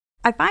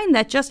I find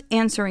that just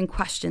answering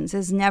questions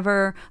is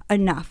never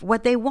enough.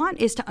 What they want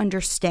is to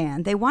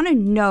understand. They want to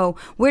know,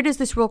 where does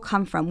this rule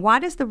come from? Why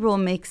does the rule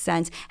make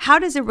sense? How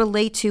does it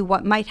relate to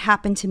what might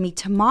happen to me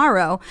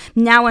tomorrow,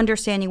 now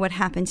understanding what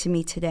happened to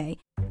me today?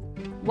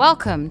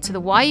 Welcome to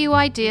the YU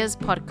Ideas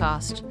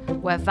podcast,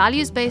 where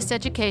values-based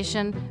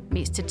education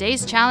meets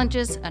today's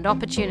challenges and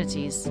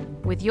opportunities,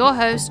 with your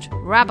host,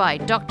 Rabbi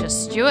Dr.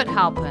 Stuart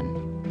Halpern.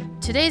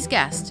 Today's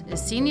guest is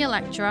Senior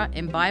Lecturer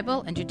in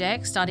Bible and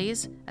Judaic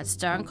Studies at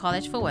Stern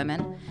College for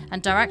Women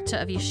and Director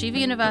of Yeshiva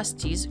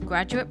University's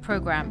Graduate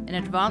Program in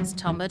Advanced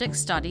Talmudic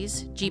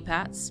Studies,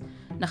 GPATS,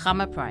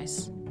 Nechama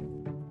Price.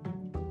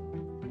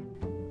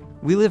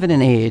 We live in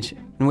an age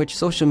in which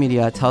social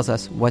media tells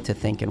us what to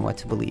think and what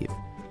to believe.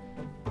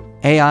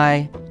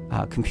 AI,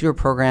 computer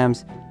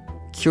programs,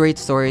 curate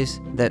stories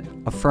that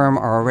affirm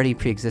our already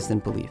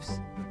pre-existent beliefs.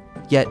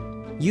 Yet,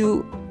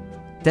 you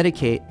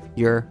dedicate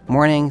your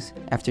mornings,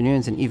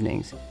 afternoons, and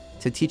evenings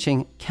to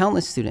teaching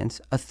countless students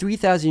a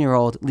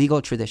 3,000-year-old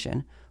legal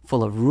tradition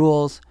full of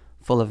rules,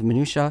 full of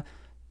minutiae,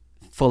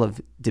 full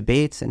of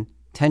debates and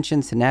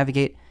tensions to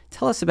navigate.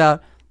 Tell us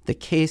about the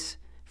case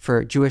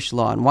for Jewish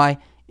law and why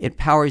it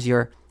powers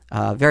your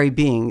very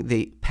being,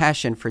 the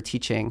passion for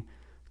teaching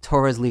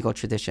Torah's legal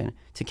tradition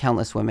to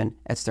countless women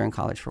at Stern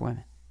College for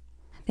Women.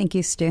 Thank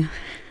you, Stu.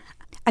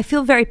 I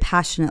feel very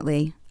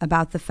passionately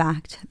about the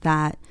fact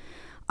that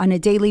on a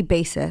daily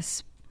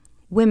basis,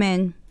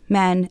 women,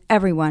 men,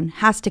 everyone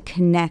has to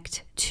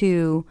connect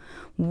to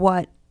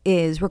what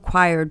is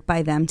required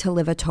by them to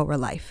live a Torah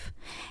life.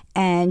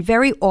 And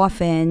very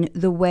often,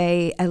 the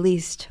way, at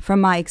least from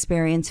my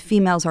experience,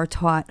 females are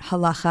taught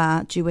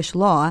halacha, Jewish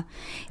law,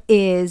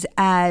 is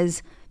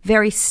as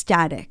very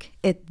static.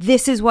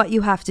 This is what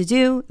you have to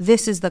do.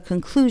 This is the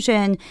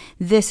conclusion.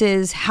 This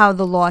is how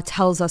the law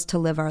tells us to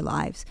live our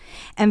lives.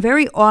 And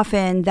very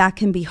often that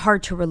can be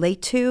hard to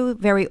relate to.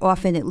 Very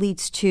often it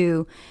leads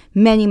to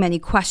many, many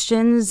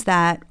questions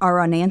that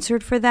are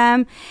unanswered for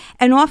them.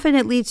 And often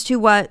it leads to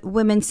what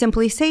women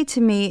simply say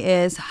to me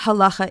is,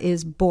 halacha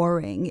is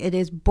boring. It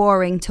is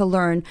boring to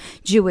learn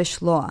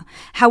Jewish law.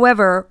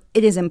 However,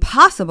 it is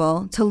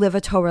impossible to live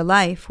a Torah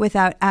life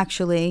without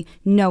actually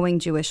knowing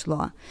Jewish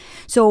law.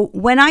 So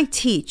when I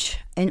teach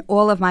in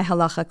all of my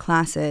halacha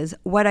classes,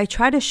 what I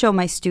try to show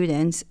my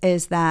students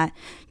is that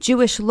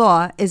Jewish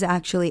law is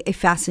actually a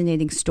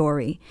fascinating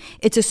story.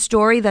 It's a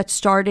story that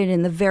started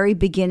in the very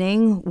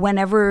beginning,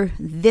 whenever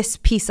this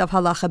piece of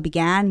halacha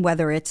began,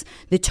 whether it's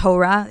the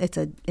Torah,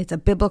 it's a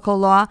biblical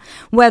law,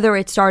 whether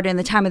it started in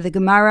the time of the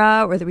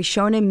Gemara or the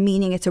Rishonim,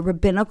 meaning it's a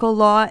rabbinical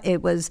law,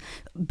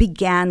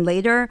 began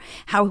later.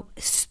 How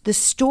the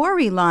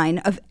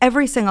storyline of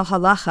every single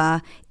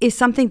halacha is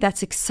something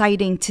that's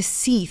exciting to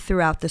see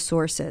throughout the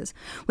sources,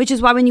 which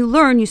is why when you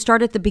learn, you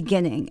start at the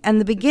beginning. And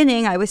the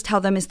beginning, I always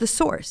tell them, is the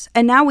source.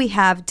 And now we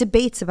have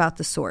debates about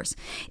the source.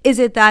 Is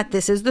it that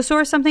this is the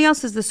source, something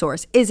else is the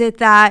source? Is it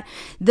that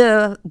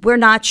we're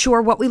not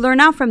sure what we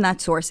learn out from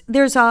that source?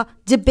 There's a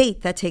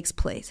debate that takes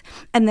place.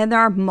 And then there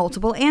are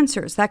multiple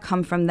answers that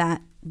come from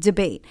that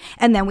debate.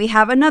 And then we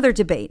have another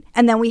debate.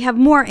 And then we have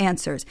more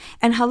answers.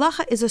 And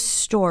halacha is a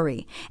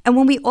story. And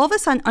when we all of a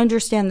sudden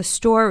understand the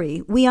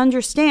story, we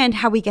understand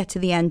how we get to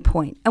the end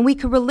point. And we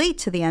can relate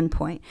to the end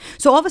point.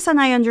 So all of a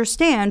sudden I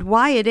understand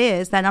why it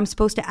is that I'm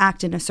supposed to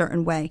act in a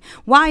certain way.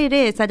 Why it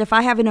is that if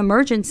I have an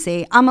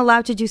emergency, I'm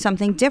allowed to do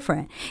something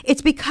different.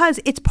 It's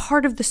because it's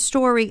part of the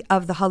story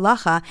of the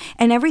halacha,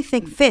 and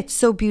everything fits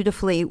so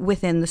beautifully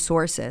within the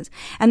sources.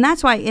 And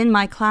that's why in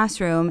my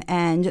classroom,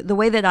 and the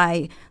way that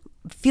I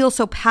feel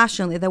so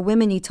passionately that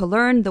women need to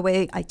learn, the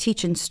way I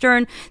teach in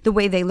Stern, the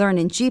way they learn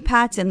in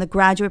GPATS and the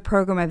Graduate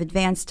Program of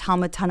Advanced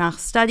Talmud Tanakh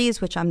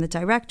Studies, which I'm the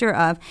director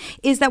of,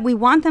 is that we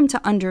want them to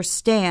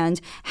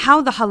understand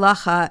how the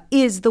halacha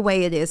is the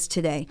way it is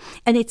today.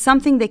 And it's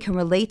something they can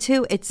relate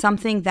to. It's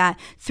something that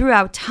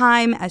throughout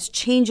time, as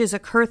changes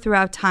occur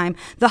throughout time,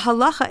 the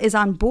halacha is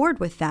on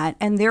board with that.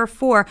 And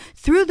therefore,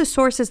 through the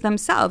sources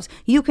themselves,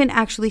 you can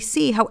actually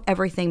see how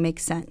everything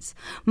makes sense.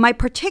 My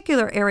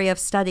particular area of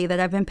study that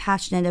I've been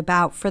passionate about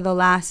for the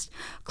last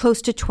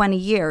close to 20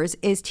 years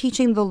is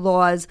teaching the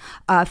laws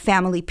of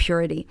family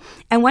purity.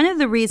 And one of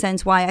the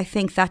reasons why I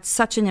think that's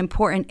such an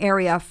important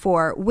area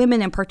for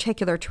women in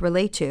particular to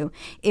relate to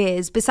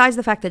is, besides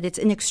the fact that it's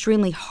an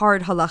extremely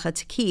hard halacha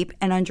to keep,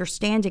 and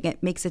understanding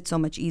it makes it so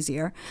much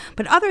easier.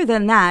 But other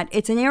than that,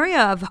 it's an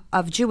area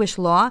of Jewish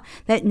law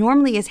that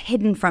normally is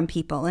hidden from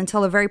people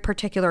until a very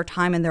particular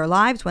time in their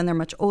lives when they're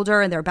much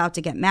older and they're about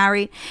to get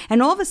married.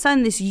 And all of a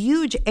sudden, this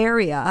huge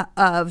area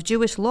of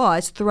Jewish law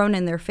is thrown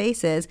in their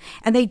faces,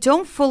 and they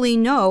don't fully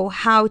know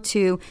how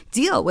to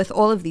deal with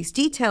all of these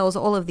details,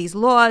 all of these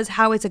laws,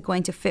 how is it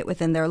going to fit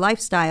within their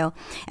lifestyle.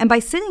 And by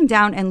sitting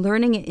down and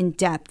learning it in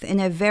depth in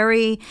a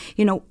very,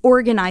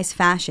 organized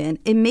fashion,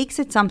 it makes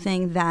it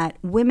something that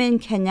women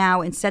can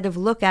now, instead of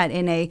look at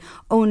in a,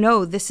 oh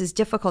no, this is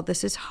difficult,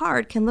 this is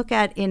hard, can look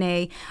at in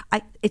a,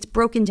 it's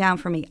broken down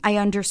for me. I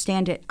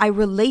understand it. I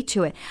relate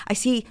to it. I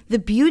see the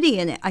beauty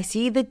in it. I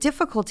see the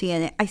difficulty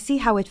in it. I see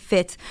how it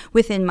fits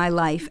within my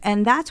life.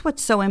 And that's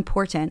what's so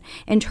important. significant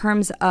in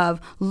terms of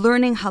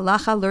learning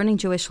halacha, learning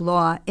Jewish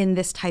law in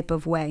this type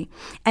of way.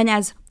 And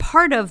as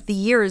part of the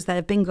years that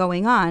have been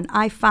going on,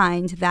 I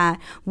find that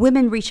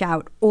women reach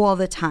out all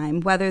the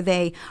time, whether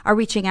they are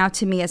reaching out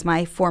to me as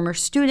my former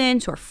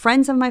students or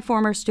friends of my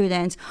former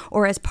students,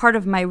 or as part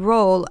of my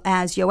role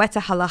as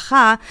Yoetza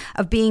Halacha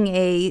of being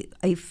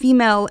a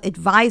female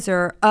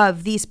advisor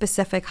of these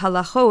specific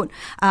halachot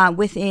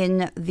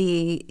within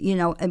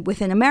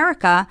within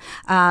America.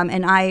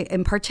 And I,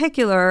 in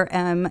particular,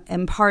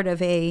 am part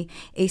of a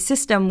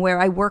system where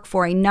I work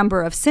for a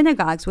number of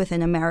synagogues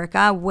within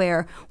America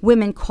where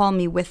women call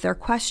me with their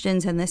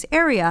questions in this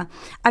area.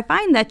 I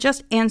find that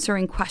just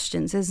answering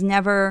questions is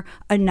never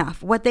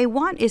enough. What they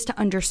want is to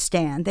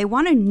understand. They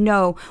want to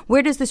know,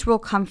 where does this rule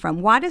come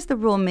from? Why does the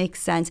rule make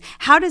sense?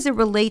 How does it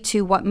relate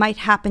to what might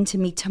happen to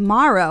me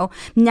tomorrow,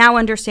 now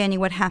understanding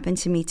what happened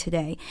to me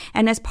today?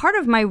 And as part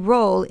of my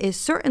role is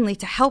certainly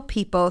to help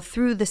people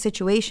through the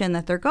situation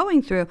that they're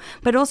going through,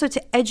 but also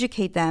to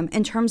educate them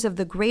in terms of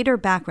the greater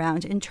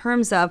background, in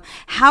terms of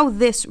how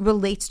this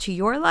relates to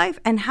your life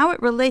and how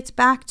it relates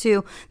back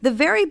to the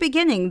very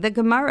beginning, the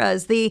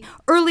Gemaras, the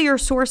earlier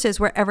sources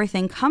where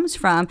everything comes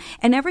from,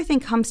 and everything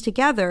comes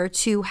together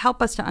to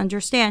help us to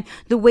understand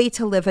the way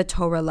to live a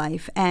Torah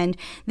life. And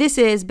this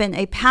has been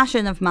a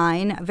passion of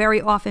mine.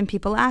 Very often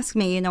people ask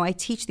me, I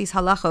teach these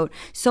halachot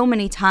so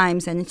many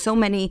times and in so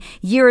many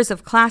years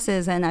of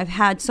classes, and I've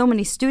had so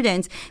many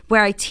students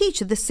where I teach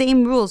the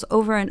same rules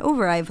over and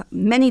over. I have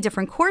many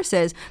different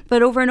courses,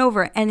 but over and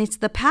over. And it's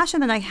the passion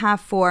that I have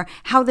for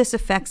how this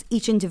affects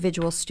each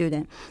individual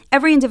student.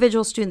 Every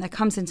individual student that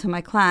comes into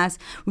my class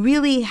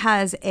really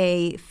has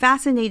a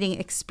fascinating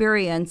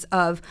experience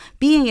of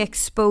being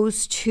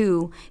exposed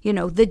to,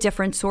 the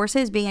different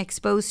sources, being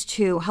exposed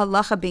to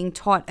halacha being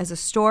taught as a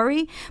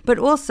story, but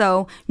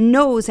also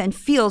knows and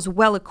feels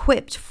well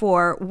equipped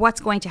for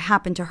what's going to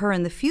happen to her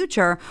in the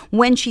future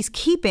when she's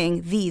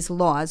keeping these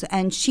laws.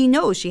 And she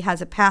knows she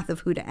has a path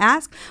of who to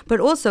ask, but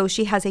also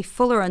she has a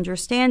fuller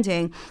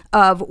understanding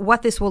of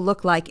what this will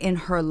look like in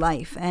her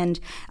life. And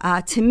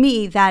to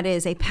me, that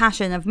is a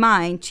passion of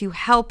mine, to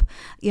help,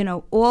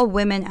 all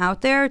women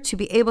out there to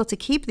be able to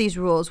keep these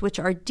rules, which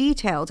are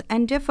detailed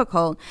and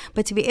difficult,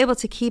 but to be able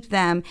to keep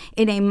them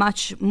in a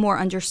much more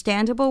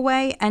understandable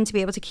way and to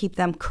be able to keep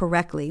them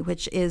correctly,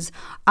 which is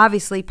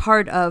obviously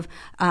part of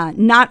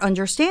not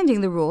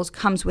understanding the rules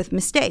comes with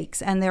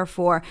mistakes. And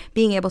therefore,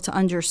 being able to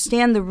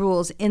understand the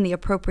rules in the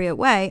appropriate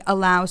way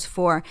allows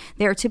for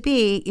there to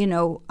be,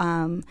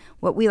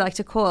 what we like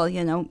to call,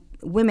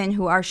 women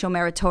who are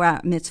Shomeret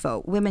Torah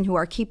mitzvot, women who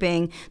are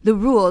keeping the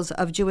rules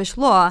of Jewish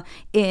law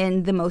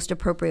in the most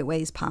appropriate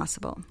ways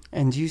possible.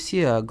 And do you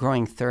see a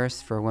growing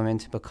thirst for women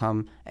to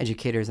become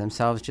educators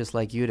themselves, just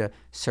like you, to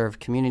serve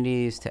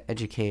communities, to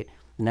educate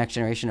the next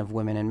generation of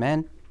women and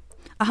men?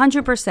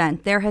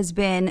 100%. There has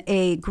been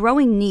a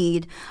growing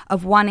need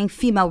of wanting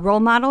female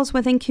role models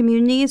within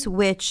communities,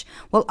 which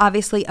will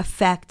obviously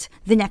affect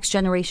the next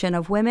generation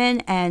of women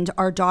and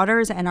our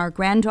daughters and our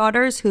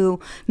granddaughters who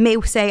may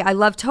say, I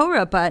love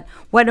Torah, but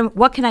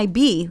what can I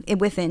be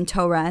within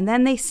Torah? And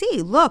then they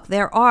see, look,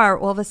 there are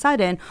all of a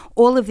sudden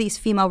all of these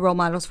female role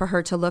models for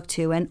her to look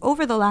to. And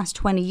over the last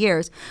 20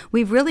 years,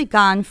 we've really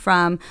gone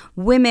from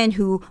women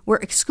who were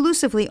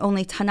exclusively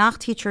only Tanakh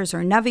teachers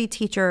or Navi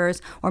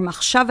teachers or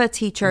Machshava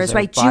teachers,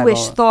 right?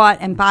 Jewish thought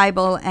and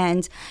Bible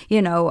and,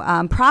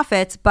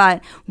 prophets,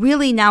 but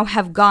really now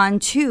have gone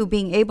to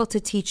being able to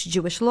teach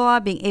Jewish law,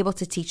 being able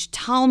to teach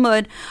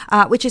Talmud,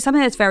 which is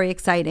something that's very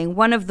exciting.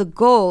 One of the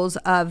goals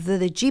of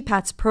the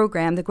GPATS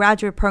program, the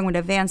Graduate Program in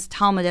Advanced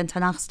Talmud and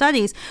Tanakh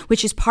Studies,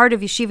 which is part of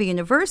Yeshiva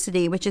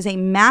University, which is a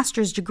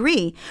master's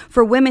degree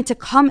for women to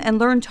come and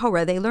learn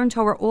Torah. They learn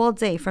Torah all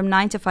day from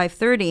 9 to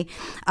 5:30.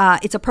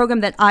 It's a program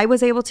that I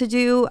was able to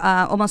do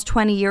almost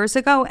 20 years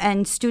ago,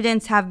 and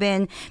students have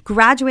been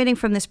graduating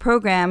from this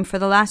program for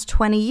the last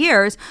 20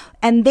 years,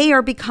 and they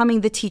are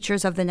becoming the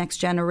teachers of the next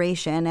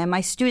generation. And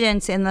my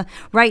students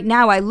right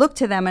now, I look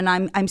to them and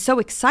I'm so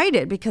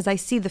excited because I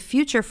see the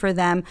future for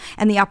them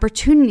and the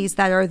opportunities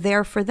that are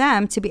there for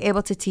them to be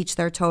able to teach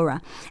their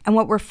Torah. And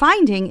what we're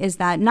finding is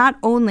that not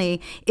only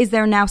is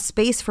there now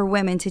space for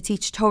women to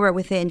teach Torah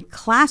within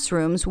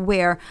classrooms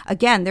where,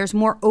 again, there's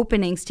more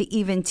openings to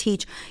even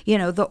teach,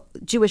 the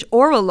Jewish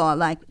oral law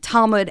like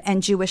Talmud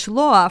and Jewish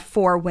law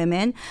for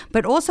women,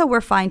 but also we're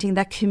finding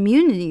that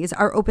communities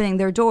are opening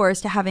their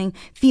doors to having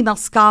female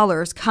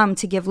scholars come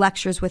to give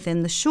lectures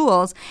within the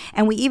shuls.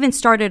 And we even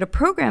started a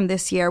program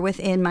this year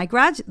within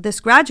this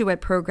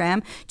graduate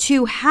program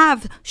to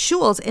have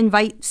shuls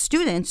invite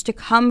students to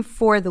come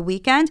for the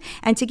weekend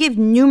and to give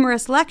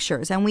numerous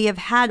lectures. And we have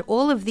had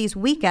all of these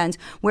weekends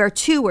where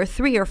 2 or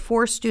 3 or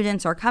 4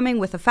 students are coming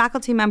with a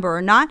faculty member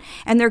or not,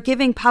 and they're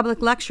giving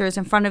public lectures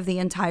in front of the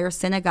entire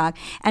synagogue.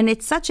 And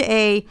it's such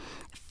a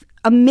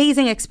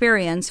amazing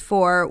experience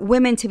for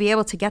women to be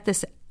able to get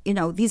this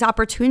these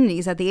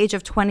opportunities at the age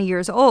of 20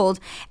 years old,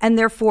 and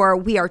therefore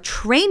we are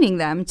training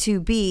them to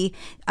be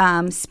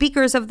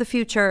speakers of the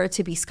future,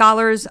 to be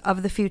scholars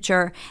of the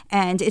future.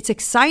 And it's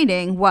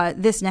exciting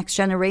what this next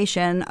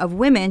generation of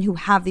women who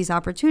have these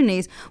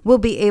opportunities will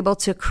be able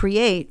to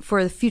create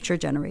for the future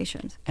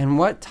generations. And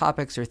what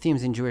topics or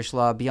themes in Jewish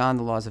law beyond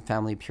the laws of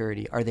family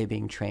purity are they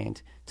being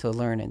trained to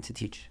learn and to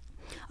teach?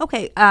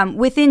 Okay,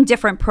 within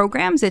different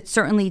programs, it's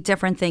certainly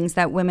different things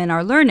that women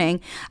are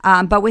learning.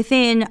 But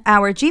within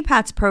our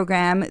GPATS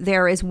program,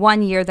 there is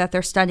 1 year that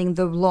they're studying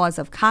the laws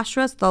of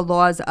kashrus, the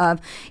laws of,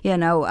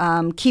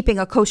 keeping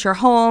a kosher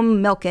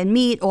home, milk and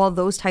meat, all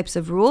those types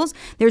of rules.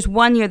 There's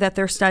 1 year that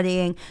they're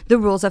studying the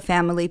rules of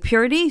family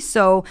purity,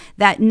 so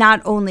that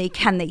not only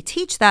can they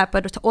teach that,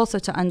 but also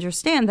to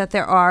understand that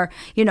there are,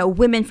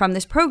 women from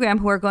this program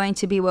who are going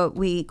to be what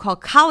we call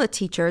kala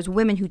teachers,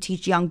 women who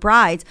teach young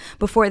brides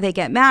before they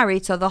get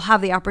married. So they'll have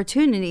the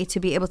opportunity to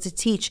be able to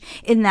teach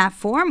in that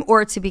form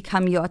or to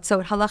become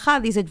yotzot halacha,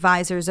 these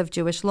advisors of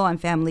Jewish law and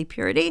family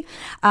purity.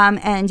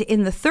 And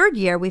in the 3rd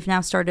year, we've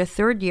now started a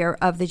 3rd year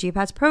of the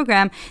GPATS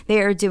program,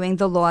 they are doing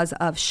the laws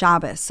of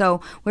Shabbos.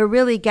 So we're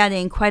really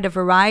getting quite a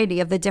variety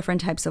of the different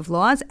types of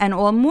laws. And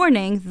all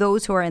morning,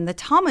 those who are in the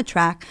Talmud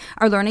track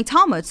are learning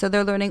Talmud. So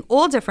they're learning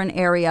all different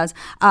areas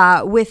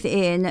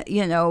within,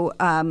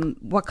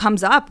 what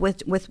comes up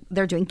with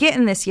they're doing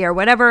Gittin this year,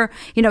 whatever,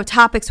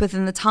 topics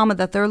within the Talmud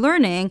that they're learning,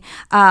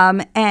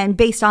 and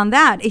based on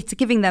that, it's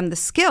giving them the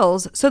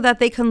skills so that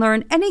they can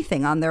learn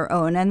anything on their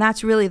own. And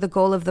that's really the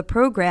goal of the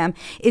program,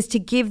 is to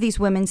give these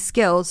women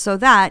skills so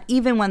that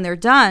even when they're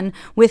done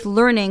with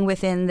learning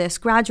within this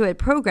graduate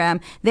program,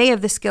 they have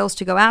the skills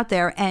to go out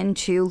there and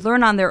to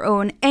learn on their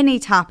own any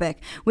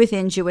topic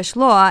within Jewish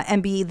law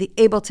and be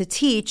able to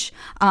teach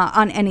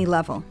on any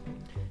level.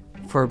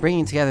 For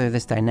bringing together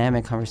this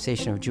dynamic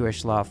conversation of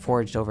Jewish law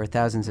forged over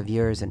thousands of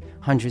years and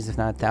hundreds, if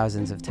not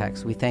thousands, of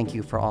texts, we thank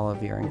you for all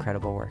of your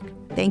incredible work.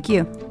 Thank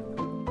you.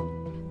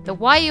 The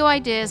YU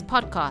Ideas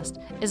podcast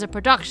is a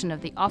production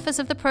of the Office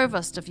of the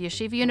Provost of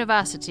Yeshiva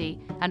University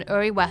and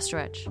Uri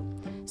Westerich.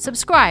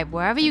 Subscribe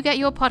wherever you get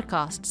your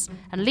podcasts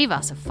and leave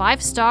us a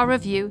 5-star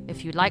review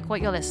if you like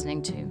what you're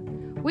listening to.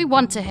 We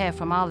want to hear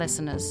from our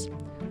listeners.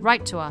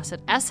 Write to us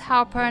at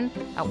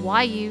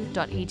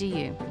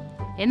shalpern@yu.edu.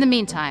 In the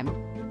meantime,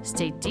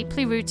 stay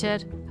deeply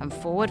rooted and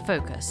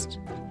forward-focused.